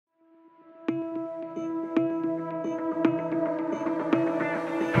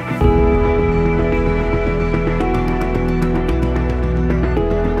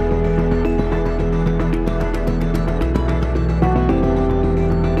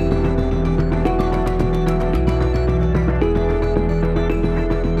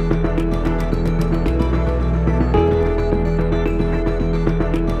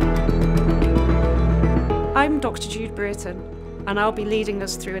Dr. Jude Brereton, and I'll be leading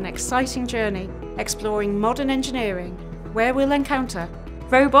us through an exciting journey exploring modern engineering, where we'll encounter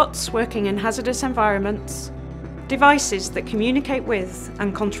robots working in hazardous environments, devices that communicate with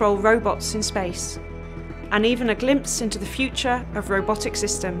and control robots in space, and even a glimpse into the future of robotic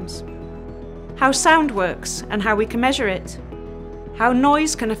systems. How sound works and how we can measure it, how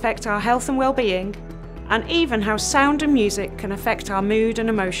noise can affect our health and well-being, and even how sound and music can affect our mood and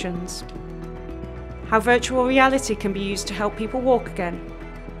emotions. How virtual reality can be used to help people walk again,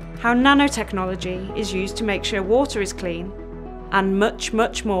 how nanotechnology is used to make sure water is clean, and much,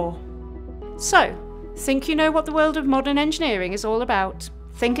 much more. So, think you know what the world of modern engineering is all about?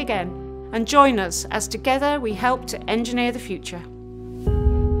 Think again, and join us as together we help to engineer the future.